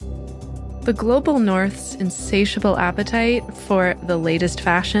The global north's insatiable appetite for the latest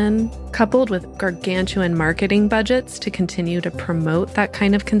fashion, coupled with gargantuan marketing budgets to continue to promote that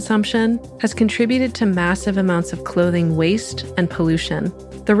kind of consumption, has contributed to massive amounts of clothing waste and pollution.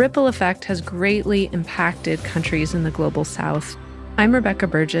 The ripple effect has greatly impacted countries in the global south. I'm Rebecca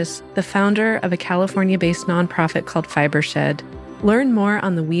Burgess, the founder of a California-based nonprofit called Fibershed. Learn more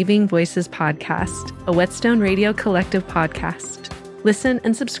on the Weaving Voices podcast, a Whetstone Radio Collective podcast. Listen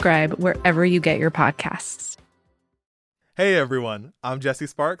and subscribe wherever you get your podcasts. Hey everyone, I'm Jesse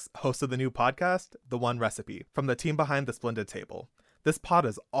Sparks, host of the new podcast, The One Recipe, from the team behind The Splendid Table. This pod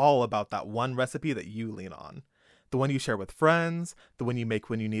is all about that one recipe that you lean on. The one you share with friends, the one you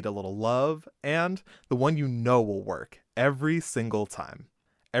make when you need a little love, and the one you know will work every single time.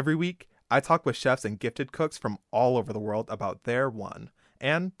 Every week, I talk with chefs and gifted cooks from all over the world about their one,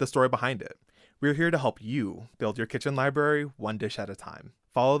 and the story behind it. We're here to help you build your kitchen library one dish at a time.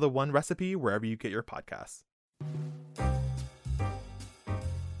 Follow The One Recipe wherever you get your podcasts.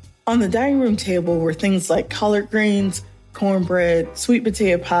 On the dining room table were things like collard greens, cornbread, sweet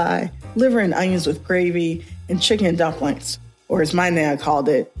potato pie, liver and onions with gravy, and chicken dumplings, or as my nana called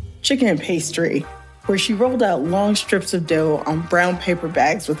it, chicken and pastry, where she rolled out long strips of dough on brown paper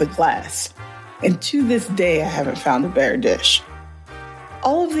bags with a glass. And to this day, I haven't found a better dish.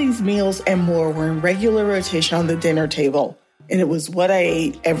 All of these meals and more were in regular rotation on the dinner table, and it was what I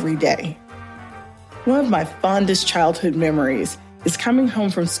ate every day. One of my fondest childhood memories is coming home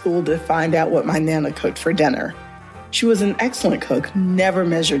from school to find out what my Nana cooked for dinner. She was an excellent cook who never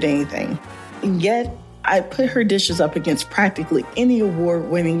measured anything, and yet I put her dishes up against practically any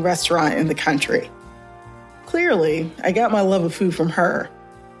award-winning restaurant in the country. Clearly, I got my love of food from her,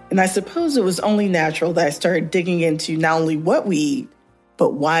 and I suppose it was only natural that I started digging into not only what we eat,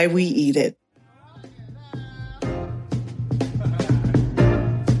 but why we eat it.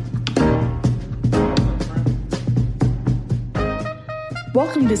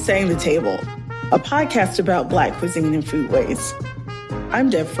 Welcome to Setting the Table, a podcast about Black cuisine and foodways.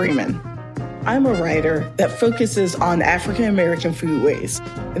 I'm Deb Freeman. I'm a writer that focuses on African American foodways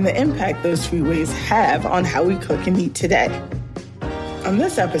and the impact those foodways have on how we cook and eat today. On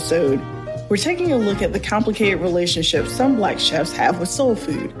this episode, we're taking a look at the complicated relationship some Black chefs have with soul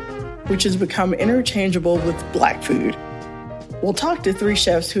food, which has become interchangeable with Black food. We'll talk to 3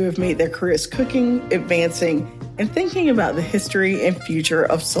 chefs who have made their careers cooking, advancing, and thinking about the history and future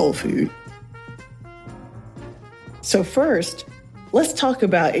of soul food. So first, let's talk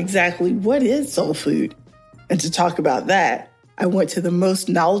about exactly what is soul food. And to talk about that, I went to the most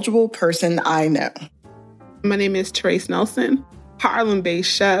knowledgeable person I know. My name is Therese Nelson,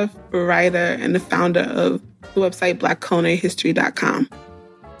 Harlem-based chef, writer, and the founder of the website BlackCulinaryHistory.com.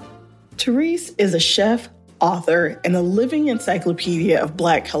 Therese is a chef, author, and a living encyclopedia of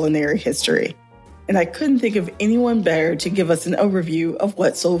Black culinary history. And I couldn't think of anyone better to give us an overview of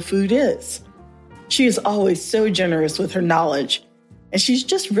what soul food is. She is always so generous with her knowledge, and she's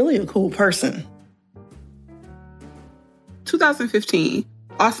just really a cool person. 2015.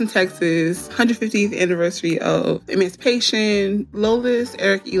 Austin, Texas, 150th anniversary of emancipation. Lolis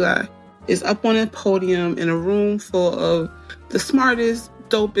Eric Eli is up on a podium in a room full of the smartest,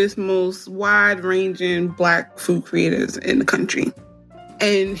 dopest, most wide-ranging Black food creators in the country.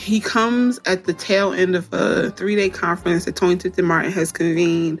 And he comes at the tail end of a 3-day conference that Tony Tipton Martin has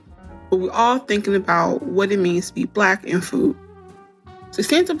convened, where we're all thinking about what it means to be Black in food. So he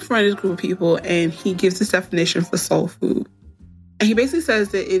stands up in front of this group of people and he gives this definition for soul food. And he basically says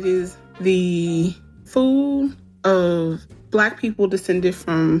that it is the food of Black people descended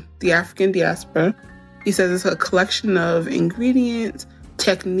from the African diaspora. He says it's a collection of ingredients,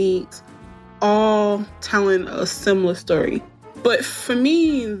 techniques, all telling a similar story. But for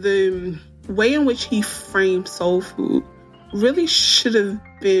me, the way in which he framed soul food really should have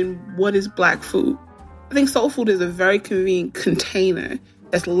been what is Black food. I think soul food is a very convenient container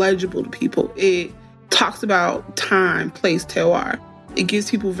that's legible to people. It talks about time, place, terroir. It gives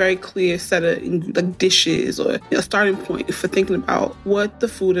people a very clear set of dishes or a starting point for thinking about what the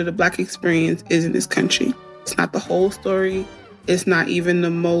food of the Black experience is in this country. It's not the whole story. It's not even the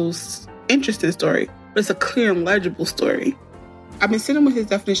most interesting story, but it's a clear and legible story. I've been sitting with his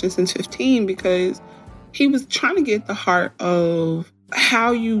definition since 15 because he was trying to get at the heart of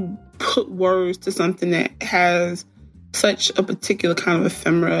how you put words to something that has such a particular kind of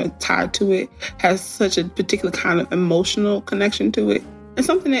ephemera tied to it, has such a particular kind of emotional connection to it, and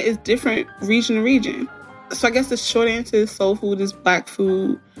something that is different region to region. So I guess the short answer is soul food is Black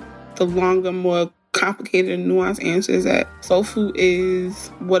food. The longer, more complicated and nuanced answer is that soul food is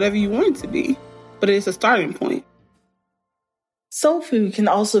whatever you want it to be, but it's a starting point. Soul food can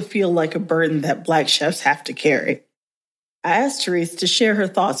also feel like a burden that Black chefs have to carry. I asked Therese to share her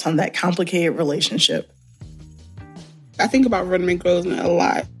thoughts on that complicated relationship. I think about Verna Mae Grosvenor a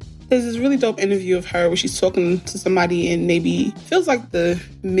lot. There's this really dope interview of her where she's talking to somebody in maybe, feels like the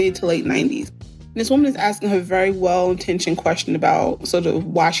mid to late 90s. And this woman is asking her a very well-intentioned question about sort of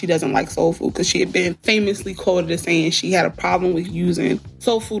why she doesn't like soul food, because she had been famously quoted as saying she had a problem with using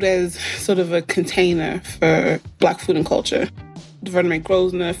soul food as sort of a container for Black food and culture. Verna Mae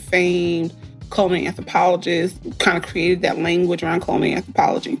Grosvenor, famed culinary anthropologist, kind of created that language around culinary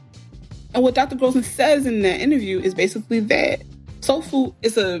anthropology. And what Dr. Grosvenor says in that interview is basically that soul food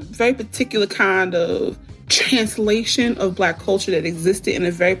is a very particular kind of translation of Black culture that existed in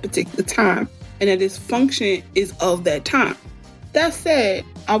a very particular time, and that its function is of that time. That said,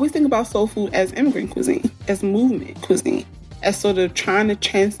 I always think about soul food as immigrant cuisine, as movement cuisine, as sort of trying to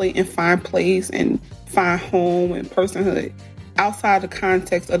translate and find place and find home and personhood outside the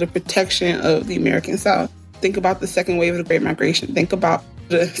context of the protection of the American South. Think about the second wave of the Great Migration. Think about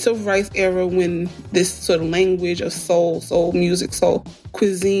the Civil Rights era, when this sort of language of soul music, soul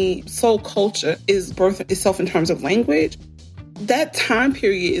cuisine, soul culture is birthing itself in terms of language. That time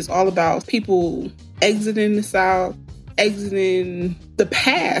period is all about people exiting the South, exiting the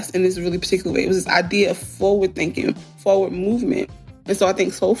past in this really particular way. It was this idea of forward thinking, forward movement. And so I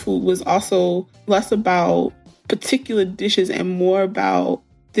think soul food was also less about particular dishes and more about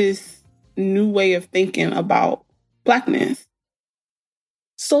this new way of thinking about Blackness.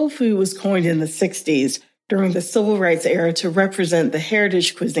 Soul food was coined in the 60s during the Civil Rights era to represent the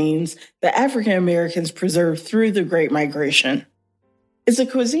heritage cuisines that African Americans preserved through the Great Migration. It's a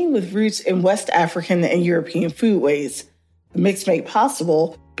cuisine with roots in West African and European foodways, the mix made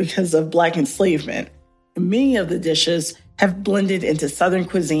possible because of Black enslavement, and many of the dishes have blended into Southern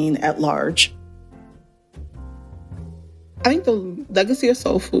cuisine at large. I think the legacy of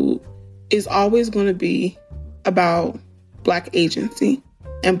soul food is always going to be about Black agency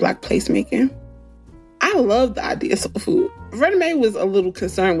and Black placemaking. I love the idea of soul food. Verna Mae was a little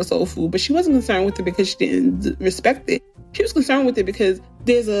concerned with soul food, but she wasn't concerned with it because she didn't respect it. She was concerned with it because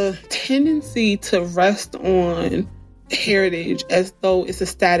there's a tendency to rest on heritage as though it's a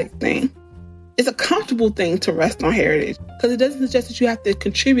static thing. It's a comfortable thing to rest on heritage because it doesn't suggest that you have to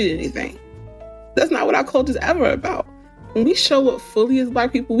contribute anything. That's not what our culture is ever about. When we show up fully as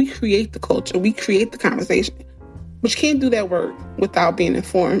Black people, we create the culture, we create the conversation. But you can't do that work without being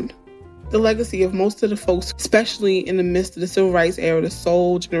informed. The legacy of most of the folks, especially in the midst of the Civil Rights era, the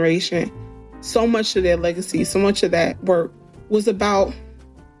soul generation, so much of their legacy, so much of that work was about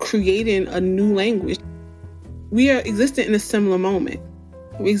creating a new language. We are existing in a similar moment.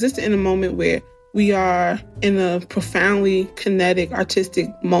 We exist in a moment where we are in a profoundly kinetic, artistic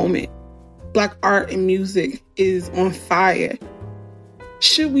moment. Black art and music is on fire.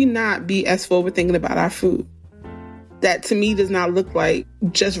 Should we not be as forward thinking about our food? That to me does not look like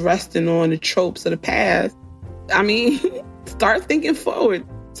just resting on the tropes of the past. I mean, start thinking forward.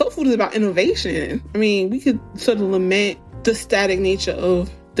 Soul food is about innovation. I mean, we could sort of lament the static nature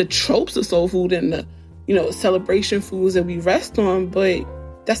of the tropes of soul food and the, celebration foods that we rest on, but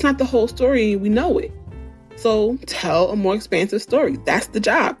that's not the whole story. We know it. So tell a more expansive story. That's the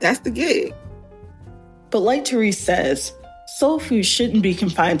job. That's the gig. But like Therese says, soul food shouldn't be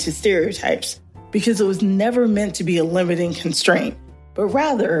confined to stereotypes because it was never meant to be a limiting constraint, but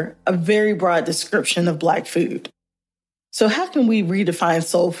rather a very broad description of Black food. So how can we redefine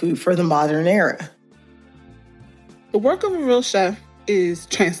soul food for the modern era? The work of a real chef is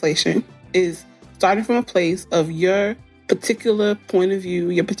translation, is starting from a place of your particular point of view,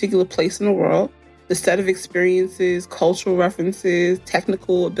 your particular place in the world, the set of experiences, cultural references,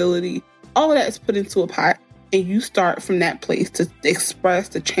 technical ability, all of that is put into a pot, and you start from that place to express,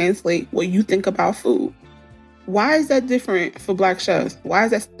 to translate what you think about food. Why is that different for Black chefs? Why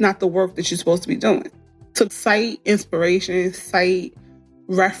is that not the work that you're supposed to be doing? To cite inspiration, cite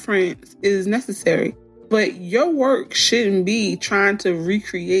reference is necessary, but your work shouldn't be trying to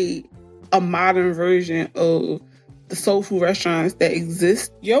recreate a modern version of the soul food restaurants that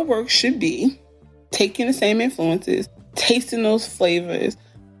exist. Your work should be taking the same influences, tasting those flavors,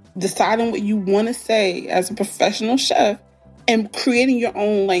 deciding what you want to say as a professional chef, and creating your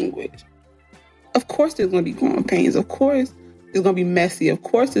own language. Of course there's going to be growing pains. Of course it's going to be messy. Of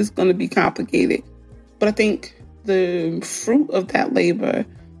course it's going to be complicated. But I think the fruit of that labor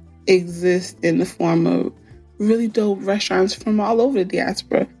exists in the form of really dope restaurants from all over the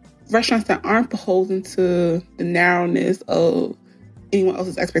diaspora. Restaurants that aren't beholden to the narrowness of anyone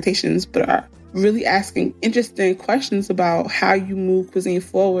else's expectations, but are really asking interesting questions about how you move cuisine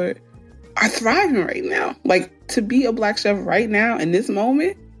forward, are thriving right now. Like to be a Black chef right now in this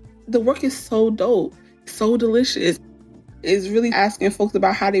moment, the work is so dope, so delicious. It's really asking folks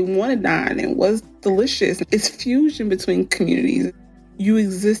about how they want to dine and what's delicious. It's fusion between communities. You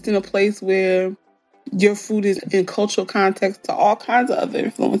exist in a place where your food is in cultural context to all kinds of other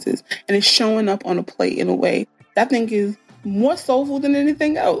influences, and it's showing up on a plate in a way that I think is more soulful than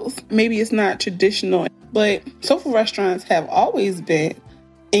anything else. Maybe it's not traditional, but soulful restaurants have always been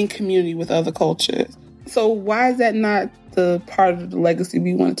in community with other cultures. So why is that not the part of the legacy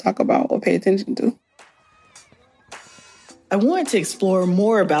we want to talk about or pay attention to? I wanted to explore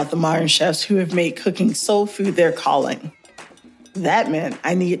more about the modern chefs who have made cooking soul food their calling. That meant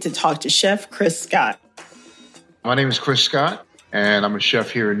I needed to talk to Chef Chris Scott. My name is Chris Scott, and I'm a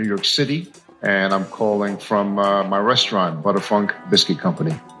chef here in New York City, and I'm calling from my restaurant, Butterfunk Biscuit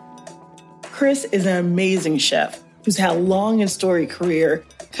Company. Chris is an amazing chef who's had a long and storied career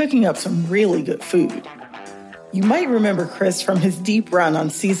cooking up some really good food. You might remember Chris from his deep run on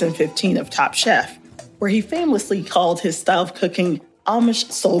season 15 of Top Chef, where he famously called his style of cooking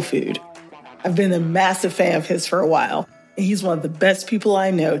Amish soul food. I've been a massive fan of his for a while, and he's one of the best people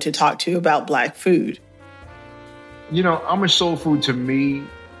I know to talk to about Black food. You know, Amish soul food to me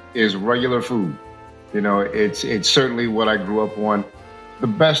is regular food. You know, it's certainly what I grew up on. The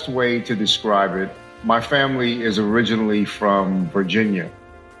best way to describe it, my family is originally from Virginia.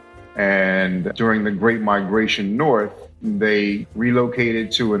 And during the Great Migration North, they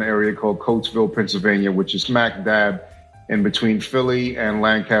relocated to an area called Coatesville, Pennsylvania, which is smack dab in between Philly and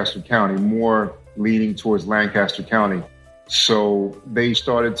Lancaster County, more leaning towards Lancaster County. So they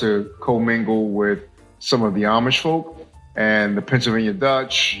started to commingle with some of the Amish folk and the Pennsylvania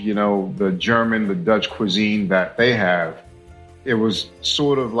Dutch, you know, the German, the Dutch cuisine that they have. It was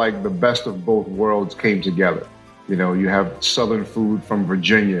sort of like the best of both worlds came together. You know, you have Southern food from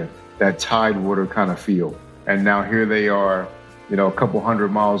Virginia, that Tidewater kind of feel. And now here they are, you know, a couple hundred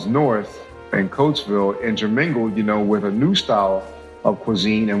miles north in Coatesville, intermingled, you know, with a new style of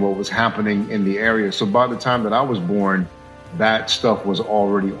cuisine and what was happening in the area. So by the time that I was born, that stuff was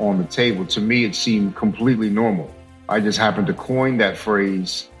already on the table. To me, it seemed completely normal. I just happened to coin that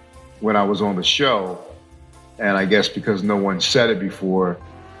phrase when I was on the show. And I guess because no one said it before,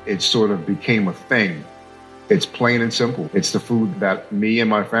 it sort of became a thing. It's plain and simple. It's the food that me and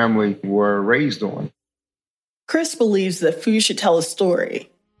my family were raised on. Chris believes that food should tell a story,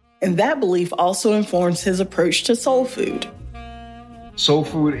 and that belief also informs his approach to soul food. Soul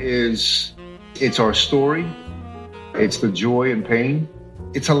food it's our story. It's the joy and pain.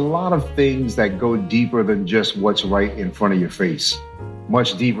 It's a lot of things that go deeper than just what's right in front of your face,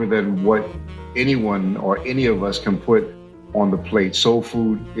 much deeper than what anyone or any of us can put on the plate. Soul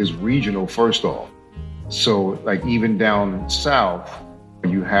food is regional, first off. So like even down south,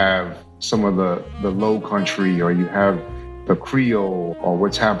 you have some of the low country, or you have the Creole, or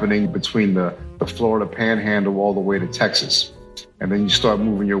what's happening between the Florida Panhandle all the way to Texas. And then you start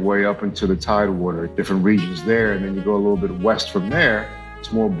moving your way up into the Tidewater, different regions there. And then you go a little bit west from there,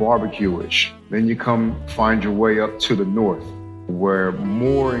 it's more barbecue-ish. Then you come find your way up to the north, where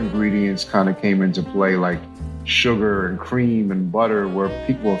more ingredients kind of came into play, like sugar and cream and butter, where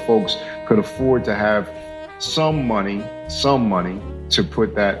people or folks could afford to have some money to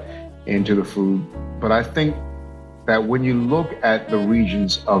put that into the food. But I think that when you look at the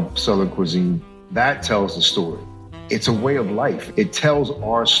regions of Southern cuisine, that tells the story. It's a way of life. It tells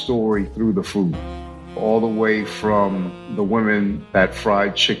our story through the food, all the way from the women that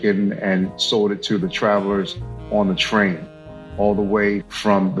fried chicken and sold it to the travelers on the train, all the way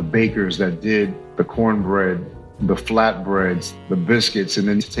from the bakers that did the cornbread, the flatbreads, the biscuits, and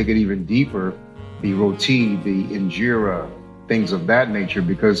then to take it even deeper, the roti, the injera, things of that nature,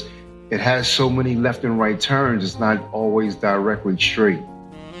 because it has so many left and right turns. It's not always directly straight.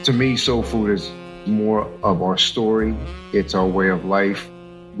 To me, soul food is more of our story. It's our way of life.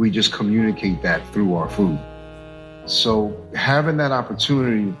 We just communicate that through our food. So having that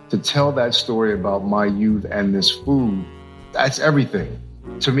opportunity to tell that story about my youth and this food, that's everything.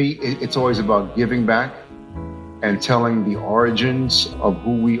 To me, it's always about giving back and telling the origins of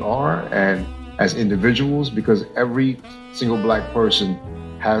who we are and as individuals, because every single Black person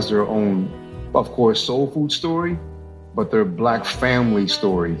has their own, of course, soul food story, but their Black family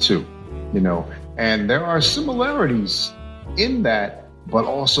story too, you know. And there are similarities in that, but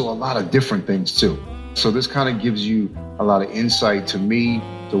also a lot of different things too. So this kind of gives you a lot of insight to me,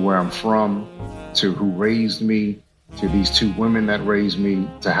 to where I'm from, to who raised me, to these two women that raised me,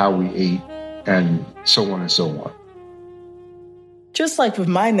 to how we ate, and so on and so on. Just like with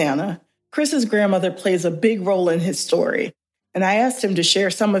my Nana, Chris's grandmother plays a big role in his story, and I asked him to share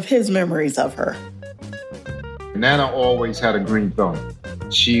some of his memories of her. Nana always had a green thumb.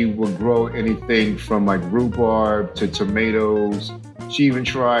 She would grow anything from like rhubarb to tomatoes. She even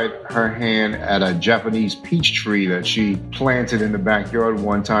tried her hand at a Japanese peach tree that she planted in the backyard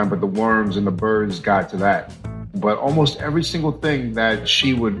one time, but the worms and the birds got to that. But almost every single thing that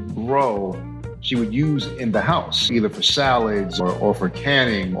she would grow, she would use in the house, either for salads or for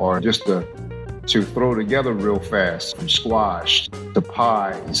canning or just to throw together real fast, from squash to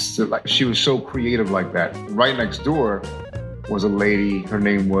pies. She was so creative like that. Right next door was a lady, her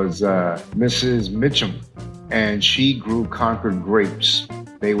name was Mrs. Mitchum, and she grew Concord grapes.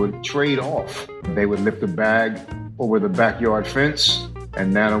 They would trade off. They would lift a bag over the backyard fence,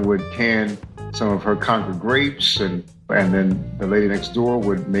 and Nana would can some of her Concord grapes, and then the lady next door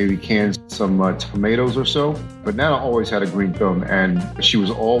would maybe can some tomatoes or so. But Nana always had a green thumb, and she was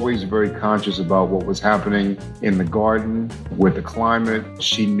always very conscious about what was happening in the garden with the climate.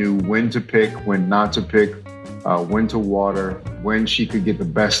 She knew when to pick, when not to pick, when to water, when she could get the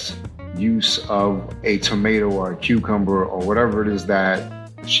best use of a tomato or a cucumber or whatever it is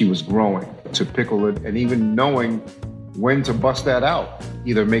that she was growing, to pickle it, and even knowing when to bust that out,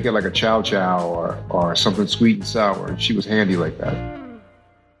 either make it like a chow chow or something sweet and sour. She was handy like that.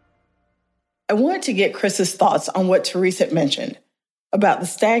 I wanted to get Chris's thoughts on what Teresa mentioned about the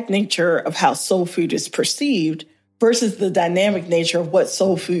static nature of how soul food is perceived versus the dynamic nature of what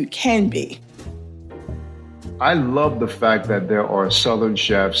soul food can be. I love the fact that there are Southern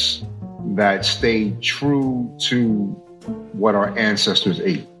chefs that stay true to what our ancestors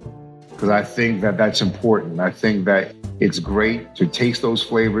ate, because I think that that's important. I think that it's great to taste those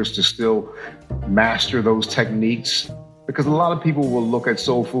flavors, to still master those techniques, because a lot of people will look at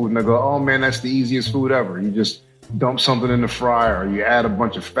soul food and they'll go, oh man, that's the easiest food ever. You just dump something in the fryer or you add a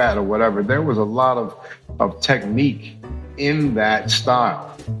bunch of fat or whatever. There was a lot of technique in that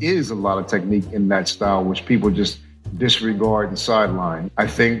style, is a lot of technique in that style, which people just disregard and sideline. I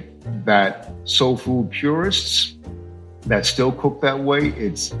think that soul food purists that still cook that way,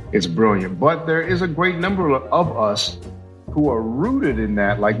 it's brilliant. But there is a great number of us who are rooted in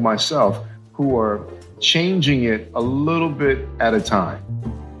that, like myself, who are changing it a little bit at a time.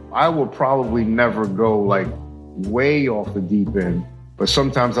 I will probably never go like way off the deep end, but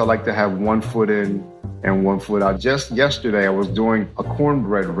sometimes I like to have one foot in and one foot out. Just yesterday, I was doing a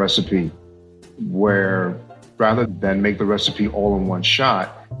cornbread recipe where rather than make the recipe all in one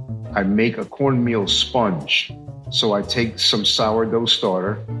shot, I make a cornmeal sponge. So I take some sourdough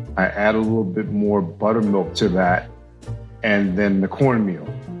starter, I add a little bit more buttermilk to that, and then the cornmeal,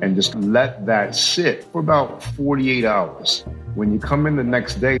 and just let that sit for about 48 hours. When you come in the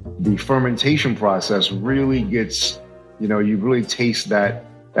next day, the fermentation process really gets, you really taste that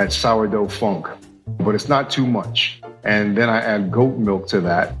sourdough funk, but it's not too much. And then I add goat milk to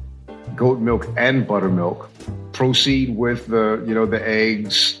that, goat milk and buttermilk. Proceed with the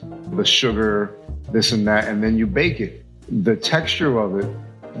eggs, the sugar, this and that, and then you bake it. The texture of it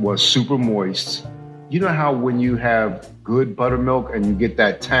was super moist. You know how when you have good buttermilk and you get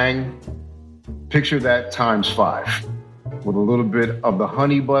that tang? Picture that times 5. With a little bit of the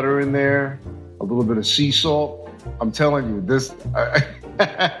honey butter in there, a little bit of sea salt. I'm telling you, this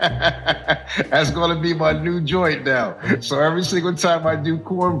that's going to be my new joint now. So every single time I do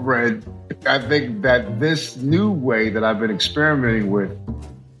cornbread, I think that this new way that I've been experimenting with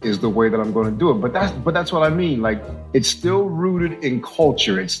is the way that I'm going to do it. But that's what I mean. Like, it's still rooted in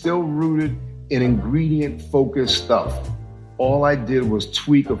culture. It's still rooted in ingredient-focused stuff. All I did was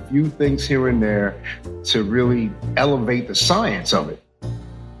tweak a few things here and there to really elevate the science of it.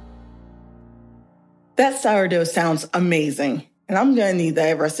 That sourdough sounds amazing, and I'm going to need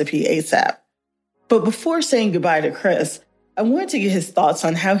that recipe ASAP. But before saying goodbye to Chris, I wanted to get his thoughts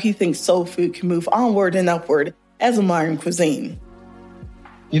on how he thinks soul food can move onward and upward as a modern cuisine.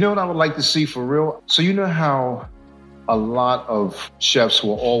 You know what I would like to see for real? So you know how a lot of chefs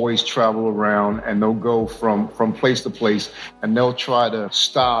will always travel around and they'll go from place to place and they'll try to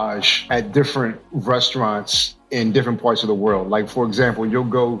stage at different restaurants in different parts of the world. Like, for example, you'll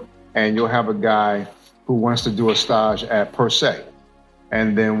go and you'll have a guy who wants to do a stage at Per Se.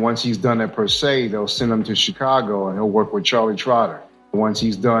 And then once he's done at Per Se, they'll send him to Chicago and he'll work with Charlie Trotter. Once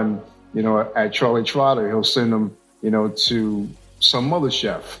he's done, at Charlie Trotter, he'll send him, to some other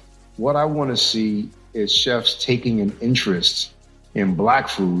chef. What I want to see is chefs taking an interest in Black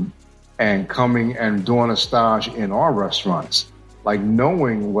food and coming and doing a stage in our restaurants, like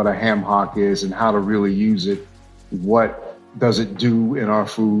knowing what a ham hock is and how to really use it, what does it do in our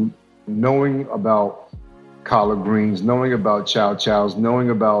food, knowing about collard greens, knowing about chow chows, knowing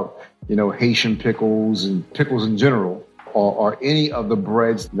about, Haitian pickles and pickles in general, or any of the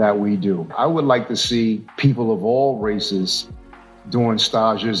breads that we do. I would like to see people of all races doing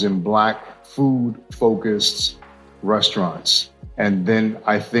stages in Black food-focused restaurants. And then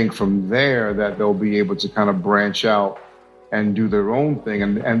I think from there that they'll be able to kind of branch out and do their own thing.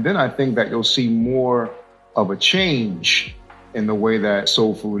 And then I think that you'll see more of a change in the way that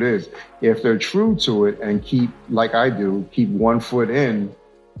soul food is. If they're true to it and keep, like I do, keep one foot in,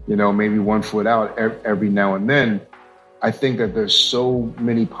 maybe one foot out every now and then, I think that there's so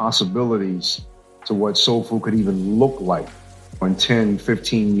many possibilities to what soul food could even look like in 10,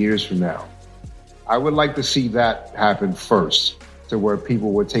 15 years from now. I would like to see that happen first, to where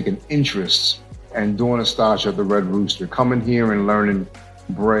people would take an interest in doing a stage at the Red Rooster, coming here and learning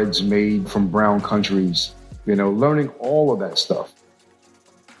breads made from brown countries, learning all of that stuff.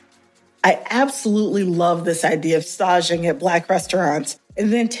 I absolutely love this idea of staging at Black restaurants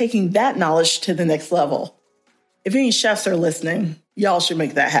and then taking that knowledge to the next level. If any chefs are listening, y'all should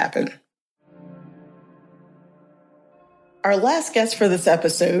make that happen. Our last guest for this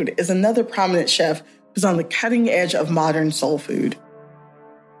episode is another prominent chef who's on the cutting edge of modern soul food.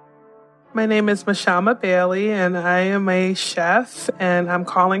 My name is Mashama Bailey, and I am a chef, and I'm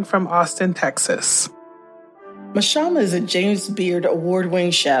calling from Austin, Texas. Mashama is a James Beard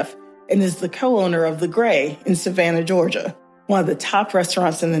award-winning chef and is the co-owner of The Gray in Savannah, Georgia, one of the top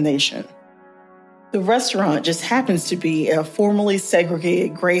restaurants in the nation. The restaurant just happens to be at a formerly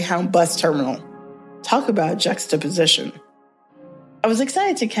segregated Greyhound bus terminal. Talk about juxtaposition. I was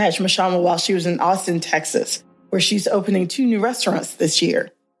excited to catch Mashama while she was in Austin, Texas, where she's opening 2 new restaurants this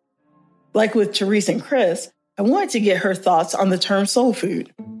year. Like with Therese and Chris, I wanted to get her thoughts on the term soul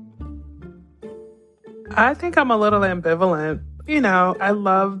food. I think I'm a little ambivalent. I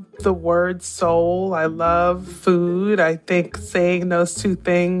love the word soul. I love food. I think saying those two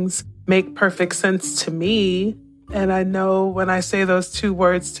things make perfect sense to me. And I know when I say those two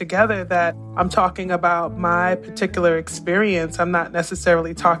words together that I'm talking about my particular experience. I'm not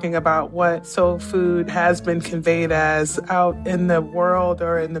necessarily talking about what soul food has been conveyed as out in the world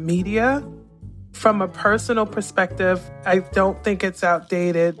or in the media. From a personal perspective, I don't think it's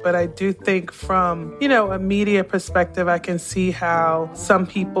outdated, but I do think from, a media perspective, I can see how some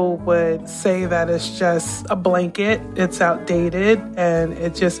people would say that it's just a blanket, it's outdated, and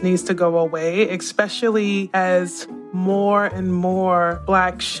it just needs to go away, especially as more and more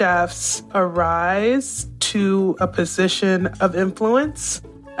Black chefs arise to a position of influence.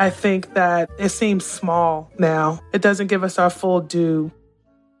 I think that it seems small now. It doesn't give us our full due.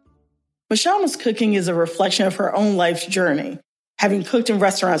 Mashama's cooking is a reflection of her own life's journey, having cooked in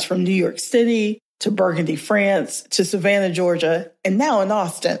restaurants from New York City to Burgundy, France, to Savannah, Georgia, and now in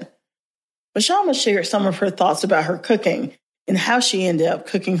Austin. Mashama shared some of her thoughts about her cooking and how she ended up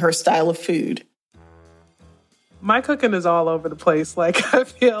cooking her style of food. My cooking is all over the place. I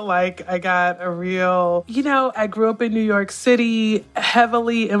feel like I got a real, I grew up in New York City,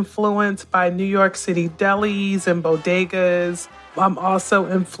 heavily influenced by New York City delis and bodegas. I'm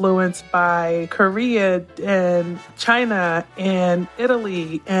also influenced by Korea and China and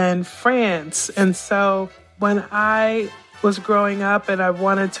Italy and France. And so when I was growing up and I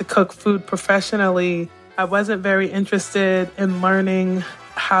wanted to cook food professionally, I wasn't very interested in learning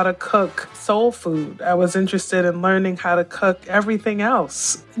how to cook soul food. I was interested in learning how to cook everything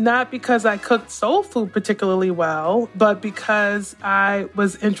else. Not because I cooked soul food particularly well, but because I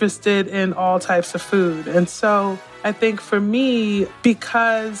was interested in all types of food. And so I think for me,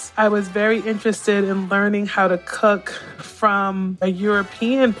 because I was very interested in learning how to cook from a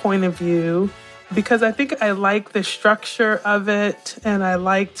European point of view, because I think I liked the structure of it and I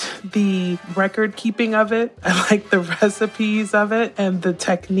liked the record keeping of it. I liked the recipes of it and the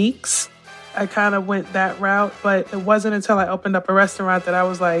techniques. I kind of went that route, but it wasn't until I opened up a restaurant that I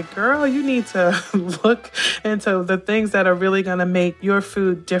was like, girl, you need to look into the things that are really going to make your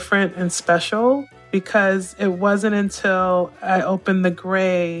food different and special. Because it wasn't until I opened The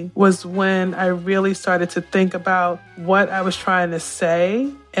Gray was when I really started to think about what I was trying to say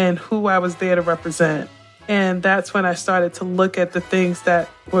and who I was there to represent. And that's when I started to look at the things that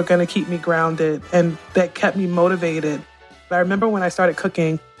were going to keep me grounded and that kept me motivated. I remember when I started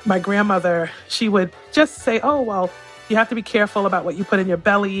cooking, my grandmother, she would just say, oh, well, you have to be careful about what you put in your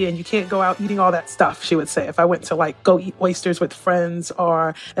belly and you can't go out eating all that stuff, she would say. If I went to go eat oysters with friends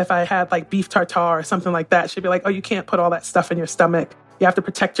or if I had beef tartare or something like that, she'd be like, oh, you can't put all that stuff in your stomach. You have to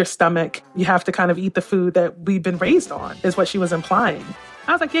protect your stomach. You have to kind of eat the food that we've been raised on, is what she was implying.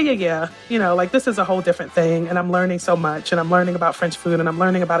 I was like, yeah. This is a whole different thing. And I'm learning so much. And I'm learning about French food and I'm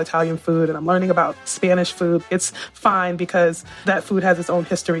learning about Italian food and I'm learning about Spanish food. It's fine because that food has its own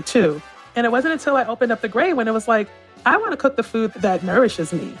history too. And it wasn't until I opened up The Gray when it was like, I want to cook the food that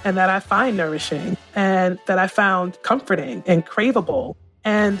nourishes me and that I find nourishing and that I found comforting and craveable.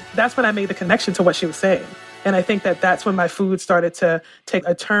 And that's when I made the connection to what she was saying. And I think that that's when my food started to take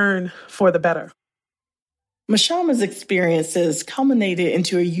a turn for the better. Mashama's experiences culminated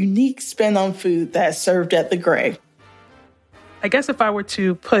into a unique spin on food that is served at the Gray. I guess if I were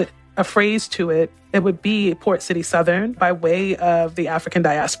to put a phrase to it, it would be Port City Southern by way of the African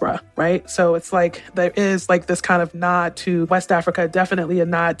diaspora, right? So it's like there is like this kind of nod to West Africa, definitely a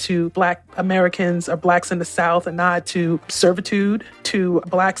nod to Black Americans or Blacks in the South, a nod to servitude, to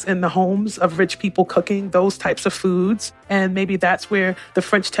Blacks in the homes of rich people cooking those types of foods. And maybe that's where the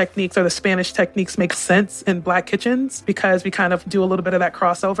French techniques or the Spanish techniques make sense in Black kitchens, because we kind of do a little bit of that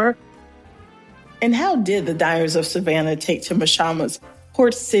crossover. And how did the Diners of Savannah take to Mashama's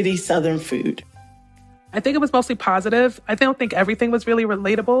Port City Southern food? I think it was mostly positive. I don't think everything was really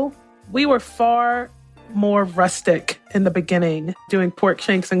relatable. We were far more rustic in the beginning, doing pork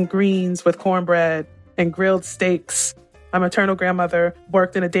shanks and greens with cornbread and grilled steaks. My maternal grandmother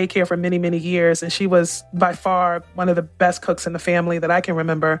worked in a daycare for many, many years, and she was by far one of the best cooks in the family that I can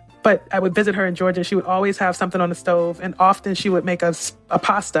remember. But I would visit her in Georgia. She would always have something on the stove, and often she would make a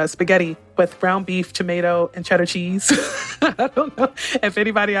pasta, spaghetti, with ground beef, tomato, and cheddar cheese. I don't know if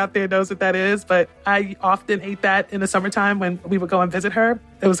anybody out there knows what that is, but I often ate that in the summertime when we would go and visit her.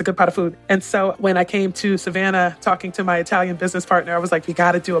 It was a good pot of food. And so when I came to Savannah, talking to my Italian business partner, I was like, we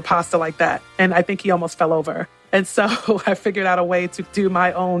got to do a pasta like that. And I think he almost fell over. And so I figured out a way to do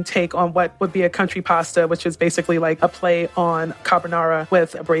my own take on what would be a country pasta, which is basically like a play on carbonara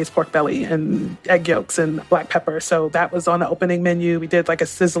with a braised pork belly and egg yolks and black pepper. So that was on the opening menu. We did like a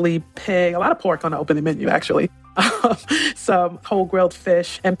sizzly pig, a lot of pork on the opening menu, actually. Some whole grilled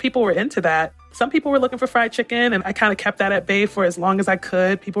fish. And people were into that. Some people were looking for fried chicken, and I kind of kept that at bay for as long as I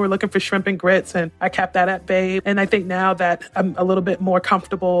could. People were looking for shrimp and grits, and I kept that at bay. And I think now that I'm a little bit more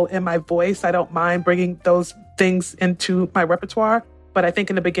comfortable in my voice, I don't mind bringing those things into my repertoire. But I think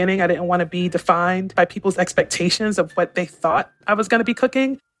in the beginning, I didn't want to be defined by people's expectations of what they thought I was going to be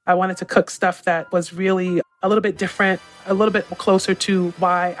cooking. I wanted to cook stuff that was really a little bit different, a little bit closer to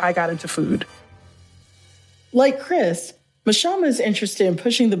why I got into food. Like Chris, Mashama is interested in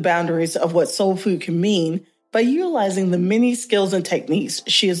pushing the boundaries of what soul food can mean by utilizing the many skills and techniques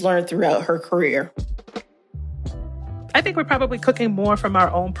she has learned throughout her career. I think we're probably cooking more from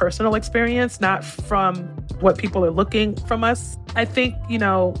our own personal experience, not from what people are looking from us. I think,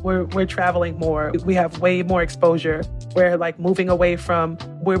 we're traveling more. We have way more exposure. We're like moving away from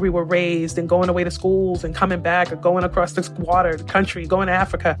where we were raised and going away to schools and coming back or going across the water, the country, going to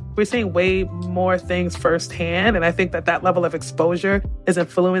Africa. We're seeing way more things firsthand. And I think that level of exposure is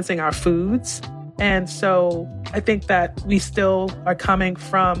influencing our foods. And so I think that we still are coming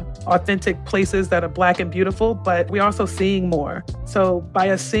from authentic places that are Black and beautiful, but we're also seeing more. So by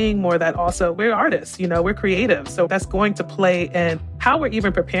us seeing more, that also, we're artists, we're creative. So that's going to play in how we're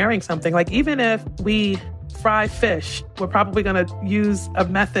even preparing something. Like even if we fry fish, we're probably going to use a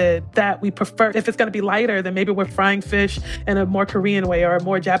method that we prefer. If it's going to be lighter, then maybe we're frying fish in a more Korean way or a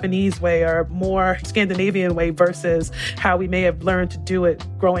more Japanese way or a more Scandinavian way versus how we may have learned to do it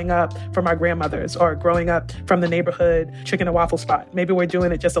growing up from our grandmothers or growing up from the neighborhood chicken and waffle spot. Maybe we're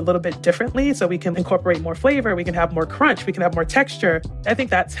doing it just a little bit differently so we can incorporate more flavor, we can have more crunch, we can have more texture. I think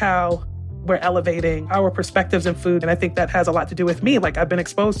that's how we're elevating our perspectives in food. And I think that has a lot to do with me. Like I've been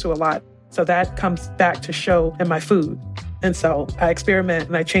exposed to a lot. So that comes back to show in my food. And so I experiment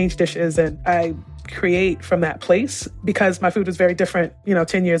and I change dishes and I create from that place because my food was very different,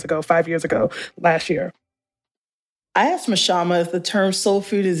 10 years ago, 5 years ago, last year. I asked Mashama if the term soul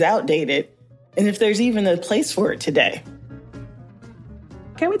food is outdated and if there's even a place for it today.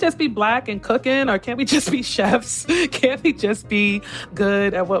 Can we just be Black and cooking, or can we just be chefs? Can't we just be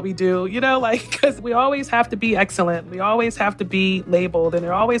good at what we do? Because we always have to be excellent. We always have to be labeled, and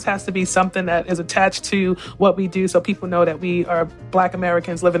there always has to be something that is attached to what we do so people know that we are Black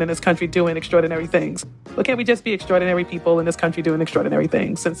Americans living in this country doing extraordinary things. But can't we just be extraordinary people in this country doing extraordinary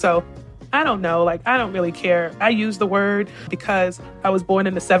things? And so I don't know. I don't really care. I use the word because I was born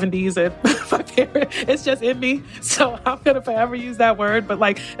in the 70s and my parents, it's just in me. So I'm going to forever use that word. But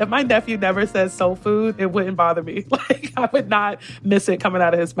if my nephew never says soul food, it wouldn't bother me. I would not miss it coming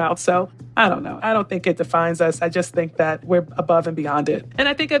out of his mouth. So I don't know. I don't think it defines us. I just think that we're above and beyond it. And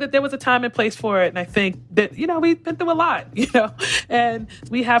I think that there was a time and place for it. And I think that, we've been through a lot, and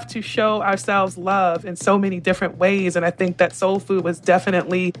we have to show ourselves love in so many different ways. And I think that soul food was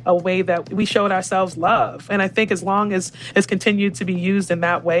definitely a way that we showed ourselves love. And I think as long as it's continued to be used in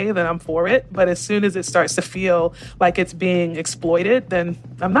that way, then I'm for it. But as soon as it starts to feel like it's being exploited, then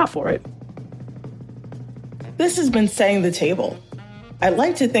I'm not for it. This has been Setting the Table. I'd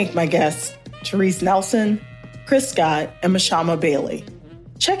like to thank my guests, Therese Nelson, Chris Scott, and Mashama Bailey.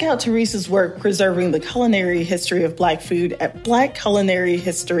 Check out Therese's work preserving the culinary history of Black food at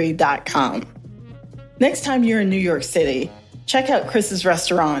blackculinaryhistory.com. Next time you're in New York City, check out Chris's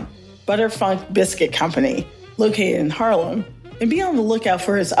restaurant, Butterfunk Biscuit Company, located in Harlem, and be on the lookout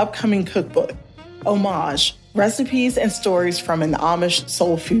for his upcoming cookbook, Homage, Recipes and Stories from an Amish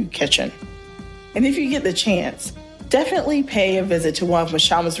Soul Food Kitchen. And if you get the chance, definitely pay a visit to one of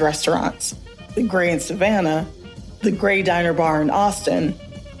Mashama's restaurants, the Gray in Savannah, the Gray Diner Bar in Austin,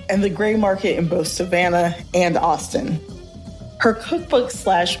 and the Gray Market in both Savannah and Austin. Her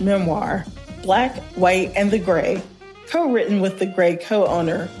cookbook/memoir, Black, White, and the Gray, co-written with the Gray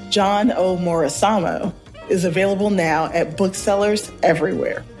co-owner John O. Morisamo, is available now at booksellers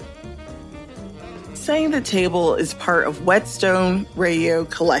everywhere. Setting the Table is part of Whetstone Radio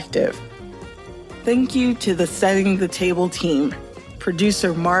Collective. Thank you to the Setting the Table team,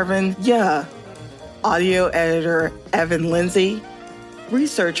 producer Marvin Yeh, audio editor Evan Lindsay,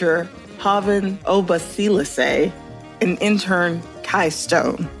 researcher Havan Obasilase, and intern Kai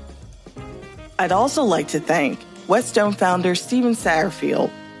Stone. I'd also like to thank Whetstone founder Stephen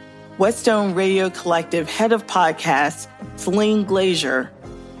Satterfield, Whetstone Radio Collective head of podcasts Celine Glazier,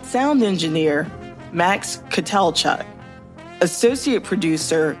 sound engineer Max Kotelchuk, associate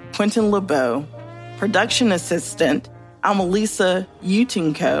producer Quentin LeBeau, production assistant Amelisa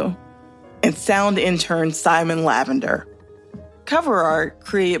Utinko, and sound intern Simon Lavender. Cover art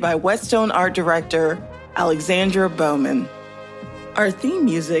created by Whetstone art director Alexandra Bowman. Our theme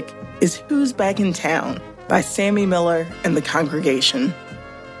music is Who's Back in Town by Sammy Miller and the Congregation.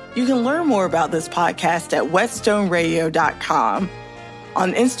 You can learn more about this podcast at whetstoneradio.com,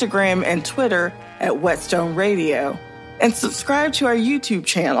 on Instagram and Twitter at Whetstone Radio, and subscribe to our YouTube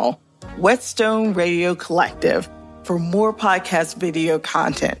channel, Whetstone Radio Collective, for more podcast video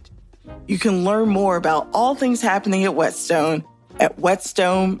content. You can learn more about all things happening at Whetstone at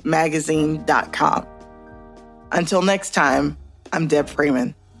whetstonemagazine.com. Until next time, I'm Deb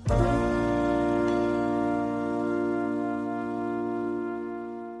Freeman.